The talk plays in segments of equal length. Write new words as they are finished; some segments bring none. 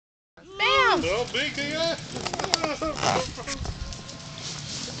Oh, big guy.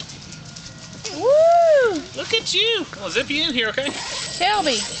 Woo! Look at you. I'll zip you in here, okay?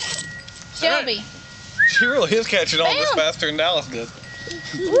 Shelby. Shelby. Right. She really is catching on this faster than Dallas did.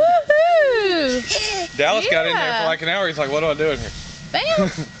 Woohoo! Dallas got in there for like an hour. He's like, what do I do in here? Bam!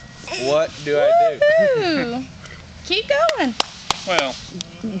 What do I do? Keep going. Well,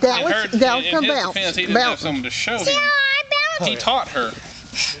 Dallas can bounce. Defense, he didn't have someone to show him. He taught her.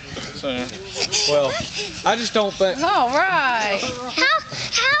 So, well, I just don't think. All right. How?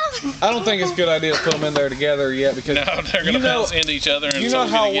 I don't think it's a good idea to put them in there together yet because no, they're gonna bounce into each other, and you know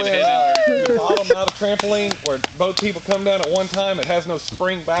how when the bottom out of trampoline, where both people come down at one time, it has no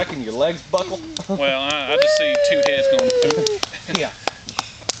spring back and your legs buckle. Well, I just see two heads going. Yeah.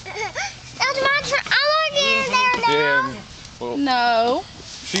 That's my turn. I want to get in there now. Yeah. Well, no.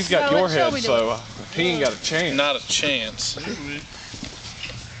 She's got your head, so he ain't got a chance. Not a chance.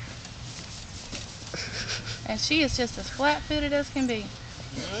 And she is just as flat-footed as can be.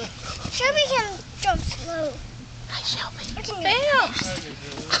 Shelby can jump slow. Hi, Shelby. Bounce.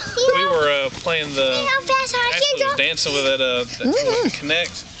 We were playing the. How fast I can jump. Dancing with that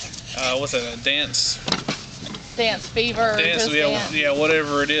Connect. What's that? Dance. Dance fever. Dance. Yeah,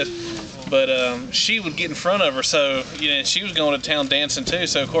 whatever it is. But she would get in front of her, so she was going to town dancing too.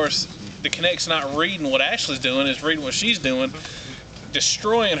 So of course, the Connect's not reading what Ashley's doing; it's reading what she's doing,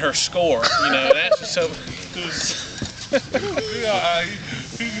 destroying her score. That's so.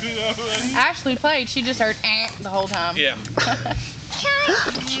 Ashley played. She just heard the whole time. Yeah.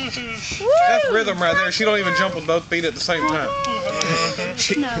 That's rhythm right there. She don't even jump with both feet at the same time.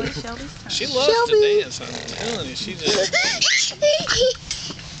 No, it's Shelby's turn. She loves to dance. I'm telling you, she just.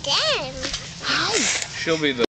 Damn. She'll be the